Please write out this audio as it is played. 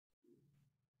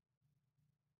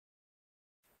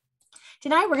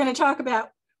Tonight, we're going to talk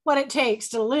about what it takes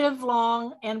to live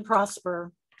long and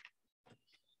prosper.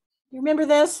 You remember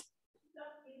this?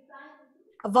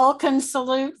 A Vulcan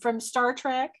salute from Star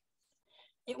Trek.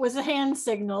 It was a hand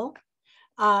signal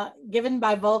given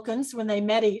by Vulcans when they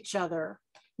met each other,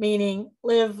 meaning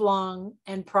live long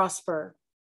and prosper.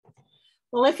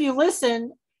 Well, if you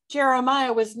listen,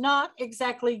 Jeremiah was not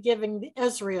exactly giving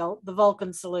Israel the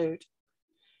Vulcan salute.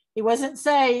 He wasn't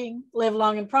saying live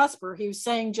long and prosper. He was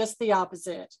saying just the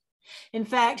opposite. In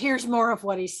fact, here's more of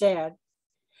what he said.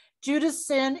 Judah's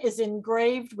sin is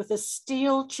engraved with a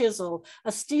steel chisel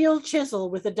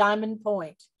with a diamond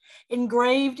point,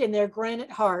 engraved in their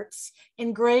granite hearts,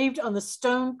 engraved on the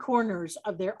stone corners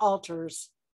of their altars.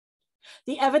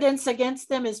 The evidence against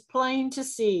them is plain to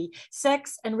see: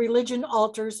 sex and religion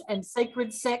altars and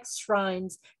sacred sex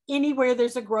shrines anywhere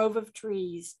there's a grove of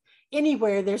trees,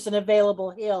 anywhere there's an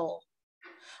available hill.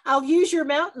 I'll use your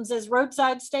mountains as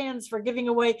roadside stands for giving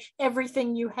away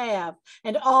everything you have,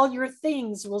 and all your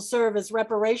things will serve as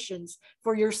reparations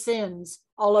for your sins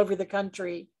all over the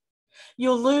country.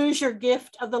 You'll lose your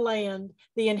gift of the land,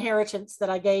 the inheritance that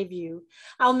I gave you.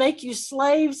 I'll make you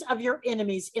slaves of your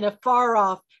enemies in a far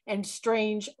off and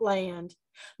strange land.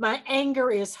 My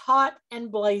anger is hot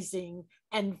and blazing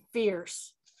and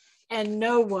fierce, and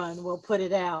no one will put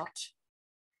it out.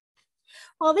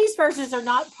 While these verses are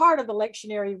not part of the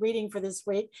lectionary reading for this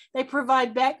week, they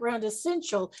provide background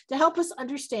essential to help us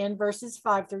understand verses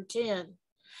 5 through 10.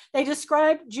 They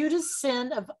describe Judah's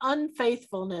sin of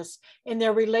unfaithfulness in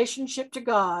their relationship to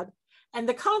God and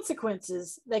the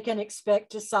consequences they can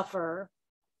expect to suffer.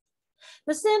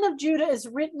 The sin of Judah is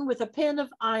written with a pen of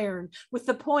iron, with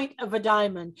the point of a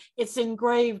diamond. It's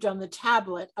engraved on the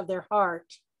tablet of their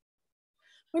heart.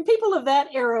 When people of that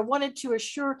era wanted to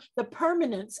assure the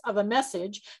permanence of a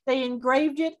message, they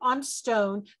engraved it on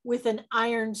stone with an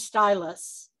iron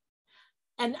stylus.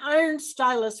 An iron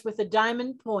stylus with a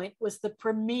diamond point was the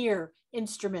premier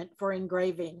instrument for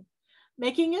engraving,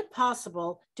 making it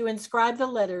possible to inscribe the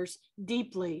letters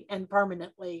deeply and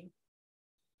permanently.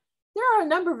 There are a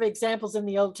number of examples in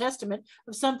the Old Testament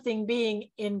of something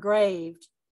being engraved.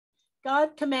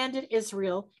 God commanded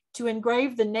Israel to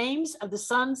engrave the names of the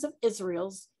sons of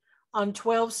Israel on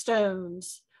 12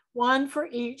 stones, one for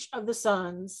each of the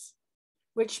sons,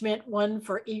 which meant one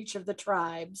for each of the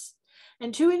tribes,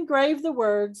 and to engrave the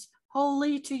words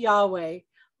 "Holy to Yahweh"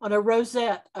 on a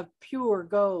rosette of pure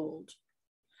gold.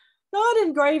 God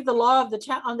engraved the law of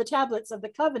on the tablets of the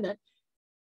covenant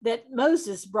that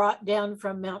Moses brought down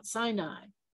from Mount Sinai.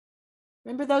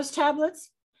 Remember those tablets?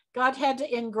 God had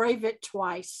to engrave it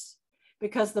twice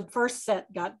because the first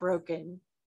set got broken.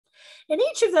 In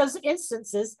each of those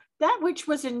instances, that which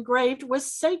was engraved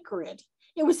was sacred.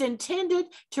 It was intended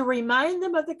to remind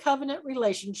them of the covenant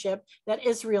relationship that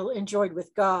Israel enjoyed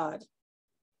with God.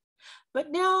 But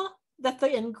now that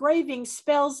the engraving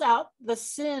spells out the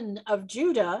sin of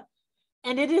Judah,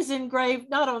 and it is engraved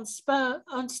not on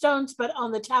stones, but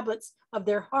on the tablets of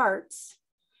their hearts,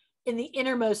 in the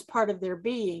innermost part of their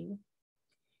being,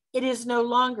 it is no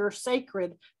longer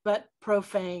sacred, but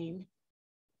profane.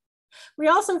 We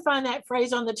also find that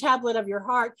phrase "on the tablet of your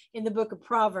heart" in the book of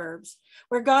Proverbs,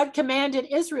 where God commanded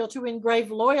Israel to engrave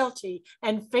loyalty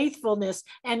and faithfulness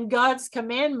and God's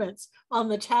commandments on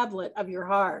the tablet of your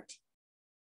heart.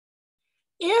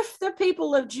 If the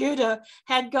people of Judah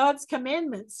had God's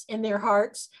commandments in their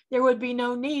hearts, there would be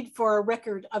no need for a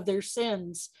record of their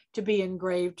sins to be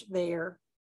engraved there.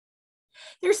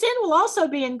 Their sin will also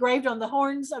be engraved on the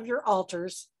horns of your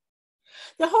altars.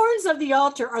 The horns of the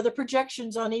altar are the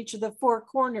projections on each of the four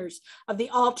corners of the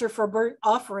altar for burnt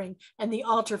offering and the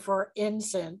altar for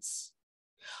incense.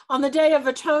 On the Day of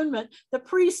Atonement, the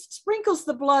priest sprinkles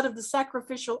the blood of the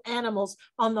sacrificial animals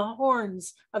on the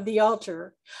horns of the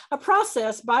altar, a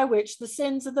process by which the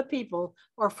sins of the people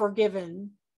are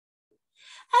forgiven.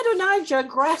 Adonijah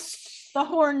grasped the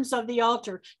horns of the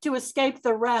altar to escape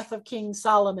the wrath of King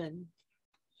Solomon.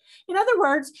 In other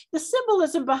words, the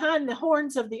symbolism behind the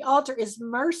horns of the altar is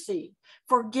mercy,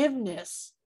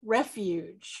 forgiveness,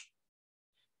 refuge.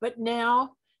 But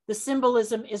now the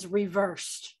symbolism is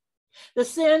reversed. The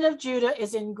sin of Judah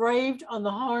is engraved on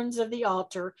the horns of the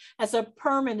altar as a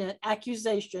permanent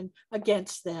accusation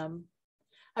against them,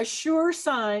 a sure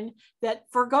sign that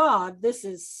for God, this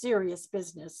is serious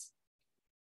business.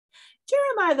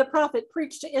 Jeremiah the prophet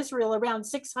preached to Israel around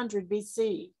 600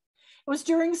 BC. It was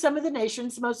during some of the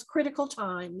nation's most critical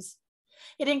times.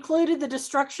 It included the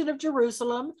destruction of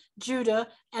Jerusalem, Judah,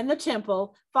 and the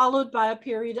temple, followed by a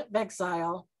period of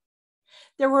exile.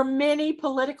 There were many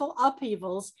political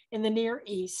upheavals in the Near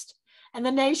East, and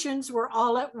the nations were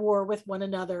all at war with one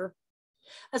another.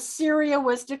 Assyria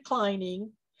was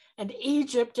declining, and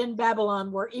Egypt and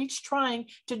Babylon were each trying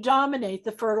to dominate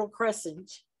the Fertile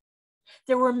Crescent.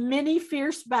 There were many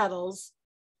fierce battles.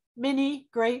 Many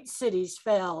great cities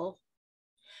fell.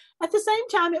 At the same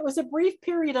time, it was a brief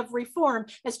period of reform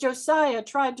as Josiah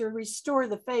tried to restore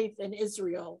the faith in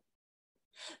Israel.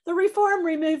 The reform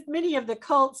removed many of the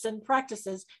cults and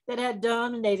practices that had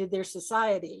dominated their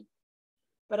society.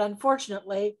 But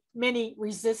unfortunately, many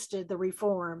resisted the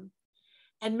reform,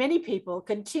 and many people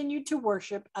continued to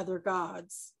worship other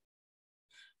gods.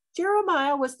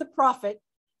 Jeremiah was the prophet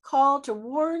called to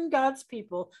warn God's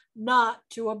people not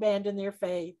to abandon their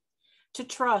faith, to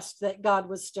trust that God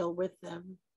was still with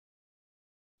them.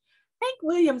 Hank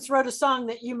Williams wrote a song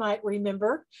that you might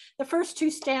remember. The first two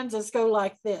stanzas go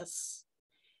like this.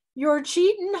 Your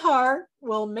cheating heart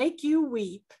will make you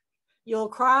weep. You'll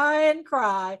cry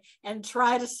and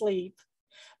try to sleep.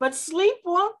 But sleep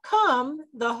won't come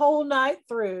the whole night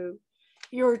through.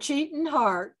 Your cheating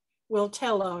heart will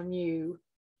tell on you.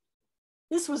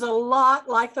 This was a lot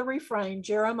like the refrain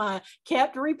Jeremiah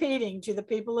kept repeating to the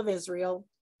people of Israel.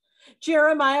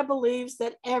 Jeremiah believes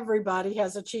that everybody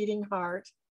has a cheating heart.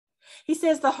 He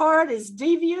says the heart is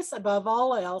devious above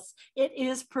all else. It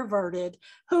is perverted.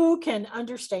 Who can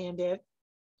understand it?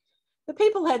 The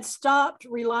people had stopped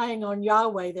relying on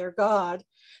Yahweh, their God.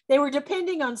 They were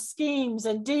depending on schemes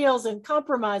and deals and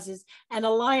compromises and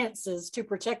alliances to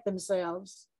protect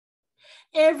themselves.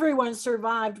 Everyone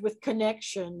survived with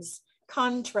connections,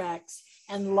 contracts,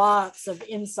 and lots of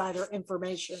insider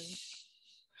information.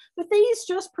 But these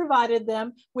just provided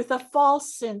them with a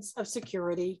false sense of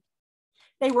security.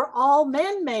 They were all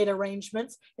man-made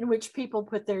arrangements in which people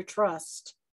put their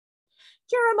trust.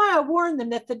 Jeremiah warned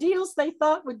them that the deals they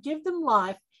thought would give them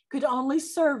life could only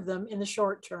serve them in the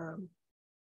short term.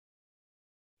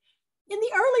 In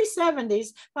the early 70s,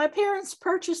 my parents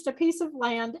purchased a piece of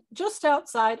land just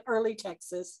outside Early,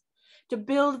 Texas, to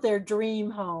build their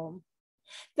dream home.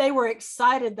 They were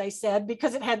excited, they said,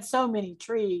 because it had so many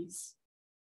trees.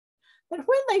 But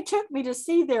when they took me to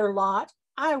see their lot,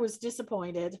 I was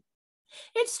disappointed.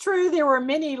 It's true there were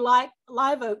many live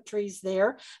oak trees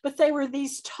there, but they were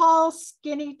these tall,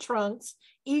 skinny trunks,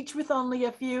 each with only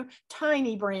a few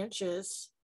tiny branches.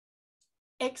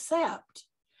 Except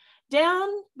down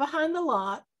behind the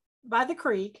lot, by the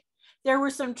creek, there were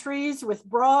some trees with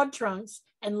broad trunks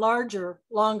and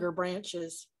longer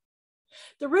branches.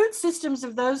 The root systems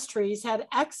of those trees had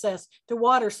access to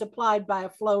water supplied by a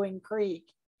flowing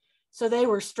creek, so they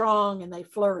were strong and they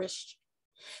flourished.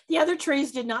 The other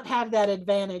trees did not have that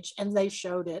advantage, and they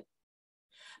showed it.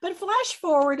 But flash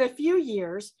forward a few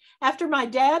years after my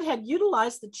dad had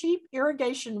utilized the cheap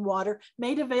irrigation water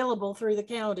made available through the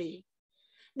county.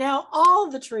 Now all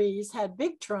the trees had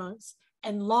big trunks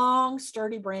and long,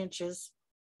 sturdy branches.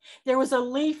 There was a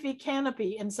leafy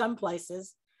canopy in some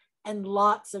places and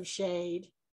lots of shade.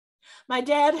 My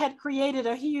dad had created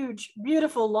a huge,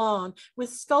 beautiful lawn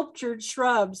with sculptured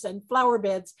shrubs and flower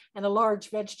beds and a large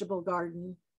vegetable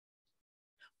garden.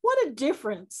 What a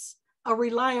difference a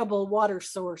reliable water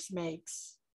source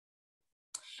makes.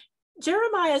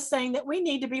 Jeremiah is saying that we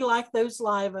need to be like those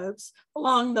live oaks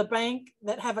along the bank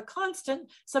that have a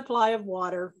constant supply of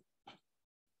water.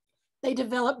 They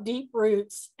develop deep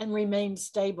roots and remain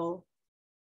stable.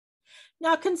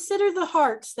 Now consider the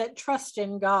hearts that trust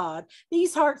in God.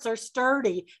 These hearts are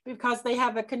sturdy because they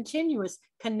have a continuous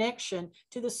connection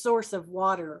to the source of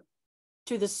water,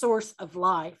 to the source of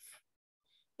life.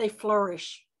 They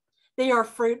flourish. They are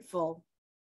fruitful.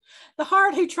 The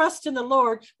heart who trusts in the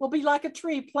Lord will be like a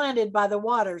tree planted by the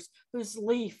waters whose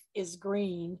leaf is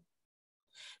green.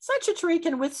 Such a tree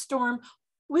can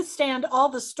withstand all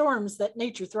the storms that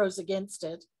nature throws against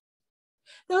it.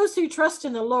 Those who trust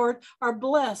in the Lord are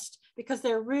blessed because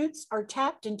their roots are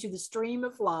tapped into the stream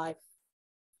of life.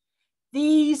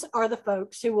 These are the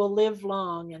folks who will live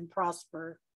long and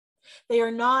prosper. They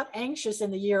are not anxious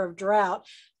in the year of drought.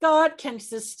 God can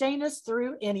sustain us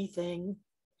through anything.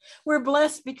 We're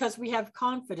blessed because we have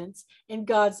confidence in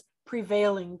God's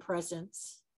prevailing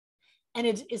presence. And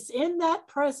it is in that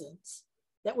presence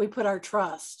that we put our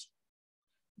trust.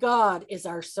 God is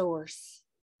our source.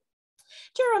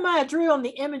 Jeremiah drew on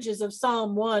the images of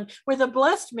Psalm 1, where the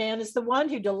blessed man is the one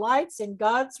who delights in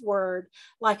God's word,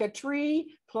 like a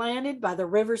tree planted by the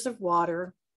rivers of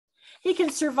water. He can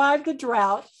survive the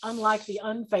drought, unlike the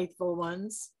unfaithful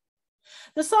ones.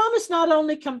 The psalmist not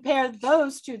only compared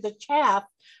those to the chaff,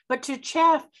 but to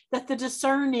chaff that the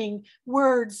discerning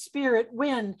word, spirit,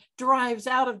 wind drives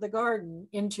out of the garden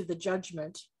into the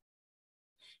judgment.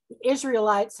 The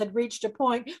Israelites had reached a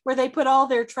point where they put all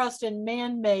their trust in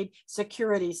man-made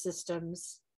security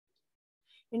systems.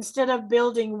 Instead of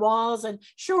building walls and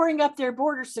shoring up their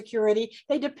border security,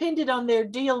 they depended on their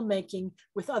deal making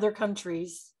with other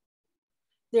countries.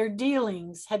 Their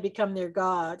dealings had become their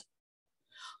God.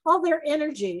 All their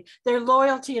energy, their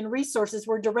loyalty, and resources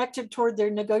were directed toward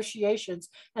their negotiations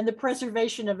and the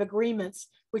preservation of agreements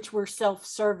which were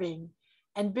self-serving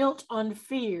and built on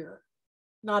fear,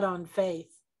 not on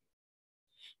faith.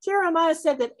 Jeremiah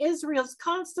said that Israel's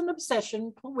constant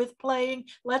obsession with playing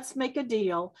let's make a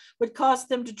deal would cause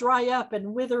them to dry up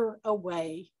and wither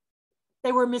away.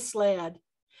 They were misled,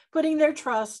 putting their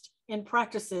trust in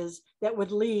practices that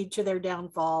would lead to their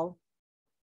downfall.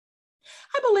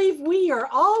 I believe we are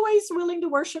always willing to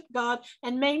worship God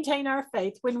and maintain our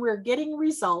faith when we're getting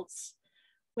results,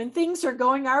 when things are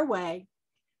going our way,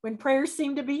 when prayers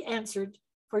seem to be answered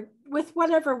with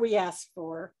whatever we ask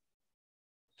for.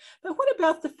 But what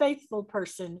about the faithful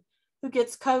person who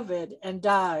gets COVID and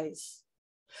dies?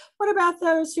 What about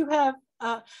those who have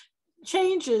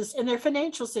changes in their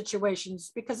financial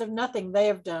situations because of nothing they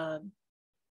have done?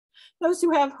 Those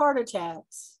who have heart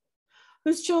attacks,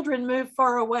 whose children move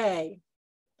far away,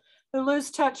 who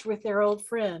lose touch with their old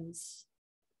friends.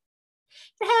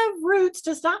 To have roots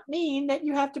does not mean that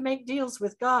you have to make deals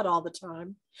with God all the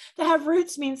time. To have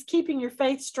roots means keeping your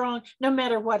faith strong no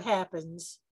matter what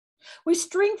happens. We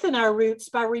strengthen our roots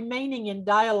by remaining in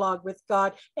dialogue with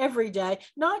God every day,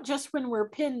 not just when we're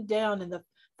pinned down in the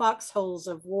foxholes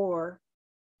of war.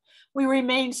 We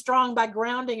remain strong by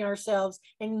grounding ourselves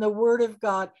in the Word of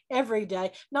God every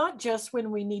day, not just when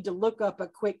we need to look up a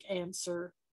quick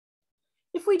answer.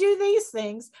 If we do these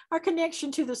things, our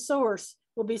connection to the source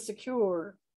will be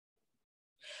secure.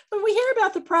 When we hear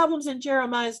about the problems in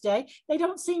Jeremiah's day, they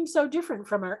don't seem so different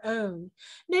from our own.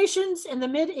 Nations in the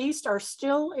Mideast are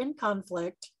still in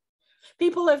conflict.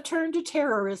 People have turned to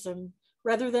terrorism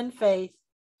rather than faith.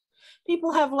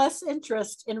 People have less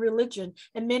interest in religion,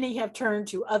 and many have turned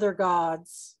to other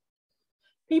gods.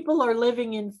 People are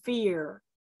living in fear,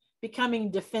 becoming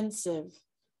defensive,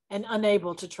 and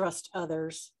unable to trust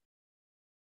others.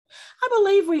 I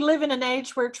believe we live in an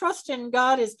age where trust in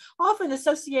God is often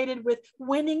associated with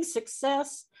winning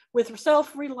success, with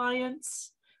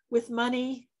self-reliance, with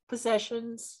money,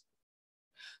 possessions.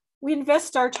 We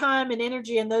invest our time and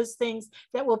energy in those things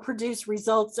that will produce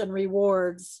results and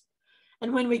rewards.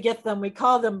 And when we get them, we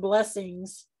call them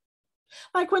blessings.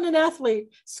 Like when an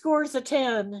athlete scores a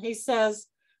 10, he says,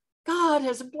 God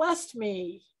has blessed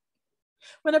me.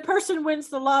 When a person wins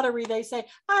the lottery, they say,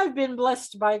 I've been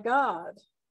blessed by God.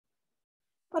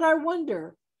 But I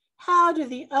wonder, how do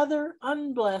the other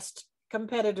unblessed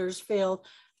competitors feel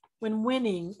when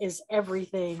winning is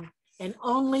everything and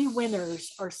only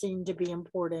winners are seen to be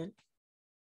important?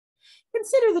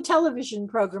 Consider the television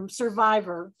program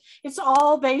Survivor. It's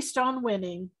all based on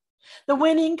winning. The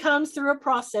winning comes through a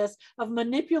process of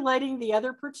manipulating the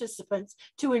other participants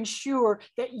to ensure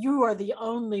that you are the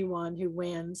only one who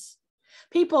wins.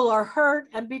 People are hurt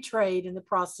and betrayed in the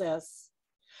process.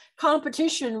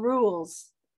 Competition rules,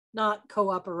 not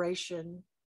cooperation.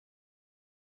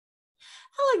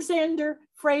 Alexander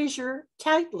Fraser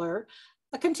Tytler,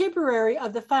 a contemporary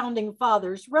of the founding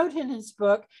fathers, wrote in his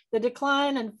book, The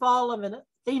Decline and Fall of an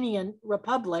Athenian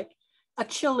Republic, a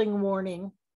chilling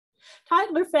warning.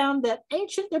 Tytler found that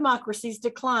ancient democracies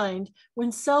declined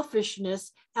when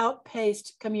selfishness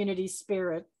outpaced community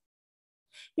spirit.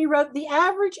 He wrote, the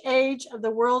average age of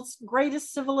the world's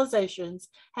greatest civilizations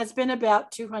has been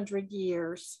about 200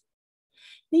 years.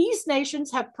 These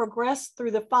nations have progressed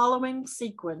through the following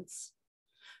sequence: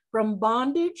 from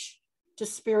bondage to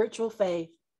spiritual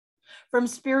faith, from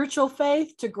spiritual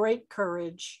faith to great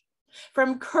courage,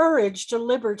 from courage to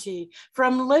liberty,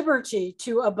 from liberty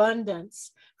to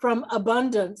abundance, from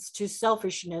abundance to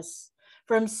selfishness,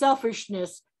 from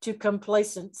selfishness to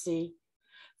complacency,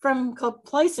 from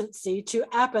complacency to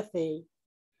apathy,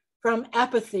 from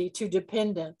apathy to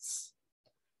dependence,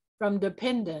 from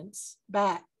dependence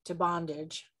back to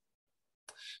bondage.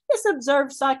 This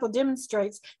observed cycle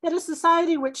demonstrates that a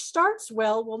society which starts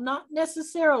well will not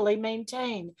necessarily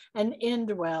maintain and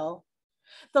end well.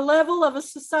 The level of a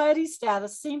society's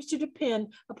status seems to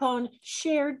depend upon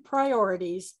shared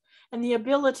priorities and the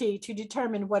ability to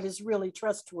determine what is really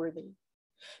trustworthy.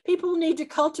 People need to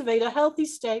cultivate a healthy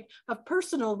state of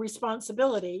personal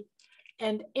responsibility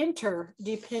and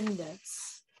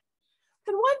interdependence.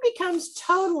 When one becomes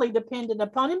totally dependent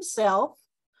upon himself,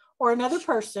 or another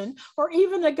person, or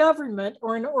even a government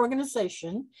or an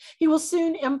organization, he will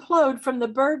soon implode from the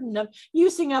burden of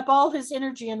using up all his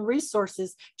energy and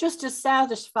resources just to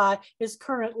satisfy his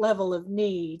current level of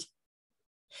need.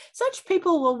 Such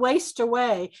people will waste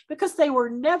away because they were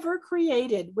never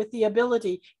created with the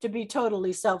ability to be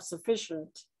totally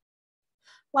self-sufficient.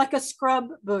 Like a scrub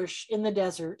bush in the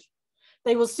desert,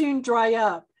 they will soon dry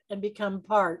up and become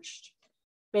parched,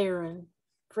 barren,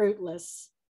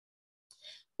 fruitless.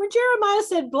 When Jeremiah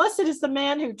said, "Blessed is the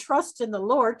man who trusts in the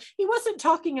Lord," he wasn't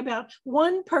talking about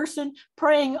one person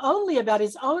praying only about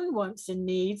his own wants and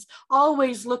needs,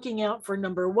 always looking out for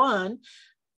number one.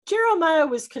 Jeremiah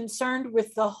was concerned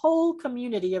with the whole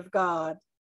community of God.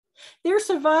 Their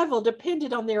survival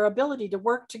depended on their ability to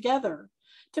work together,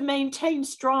 to maintain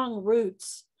strong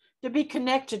roots, to be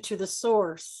connected to the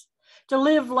source, to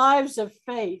live lives of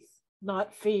faith,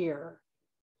 not fear.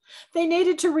 They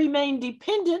needed to remain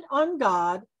dependent on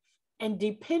God and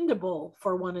dependable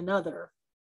for one another.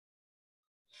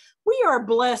 We are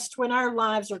blessed when our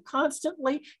lives are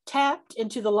constantly tapped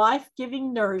into the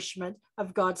life-giving nourishment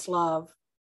of God's love.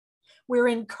 We're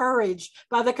encouraged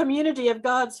by the community of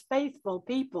God's faithful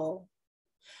people.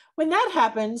 When that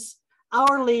happens,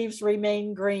 our leaves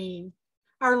remain green.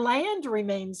 Our land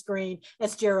remains green,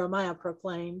 as Jeremiah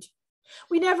proclaimed.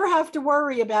 We never have to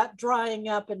worry about drying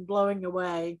up and blowing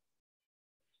away.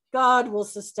 God will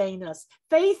sustain us.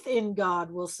 Faith in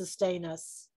God will sustain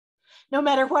us. No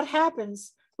matter what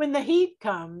happens, when the heat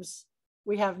comes,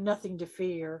 we have nothing to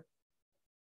fear.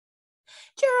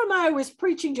 Jeremiah was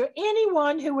preaching to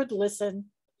anyone who would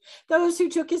listen. Those who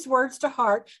took his words to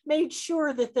heart made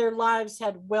sure that their lives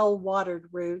had well-watered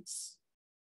roots.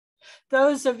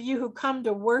 Those of you who come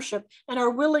to worship and are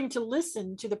willing to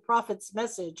listen to the prophet's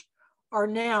message are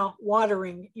now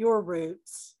watering your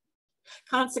roots.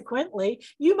 Consequently,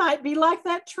 you might be like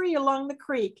that tree along the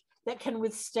creek that can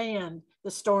withstand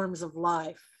the storms of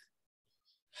life.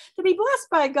 To be blessed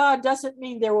by God doesn't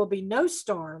mean there will be no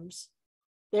storms.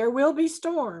 There will be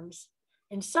storms,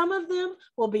 and some of them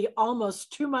will be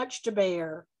almost too much to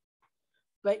bear.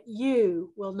 But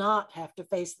you will not have to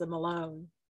face them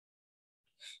alone.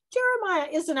 Jeremiah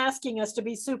isn't asking us to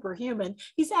be superhuman.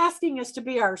 He's asking us to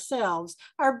be ourselves,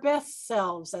 our best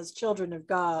selves as children of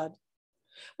God.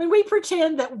 When we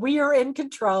pretend that we are in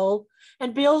control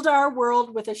and build our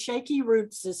world with a shaky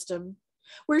root system,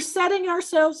 we're setting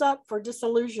ourselves up for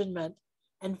disillusionment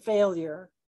and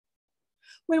failure.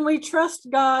 When we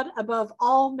trust God above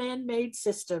all man-made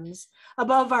systems,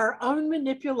 above our own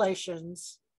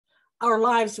manipulations, our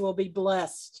lives will be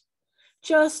blessed,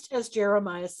 just as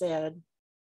Jeremiah said.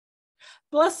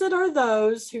 Blessed are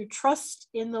those who trust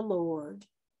in the Lord.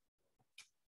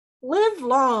 Live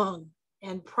long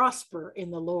and prosper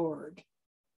in the Lord.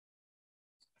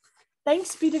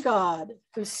 Thanks be to God,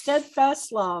 whose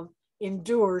steadfast love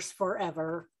endures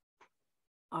forever.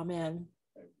 Amen.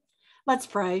 Let's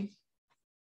pray.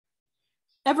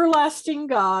 Everlasting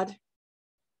God,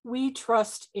 we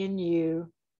trust in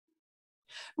you.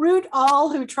 Root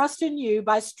all who trust in you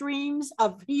by streams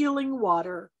of healing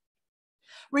water.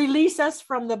 Release us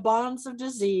from the bonds of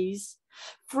disease,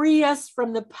 free us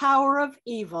from the power of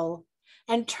evil,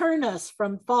 and turn us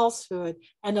from falsehood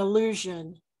and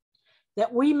illusion,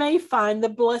 that we may find the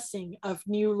blessing of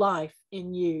new life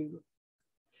in you.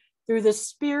 Through the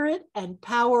Spirit and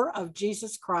power of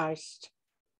Jesus Christ.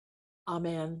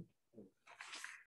 Amen.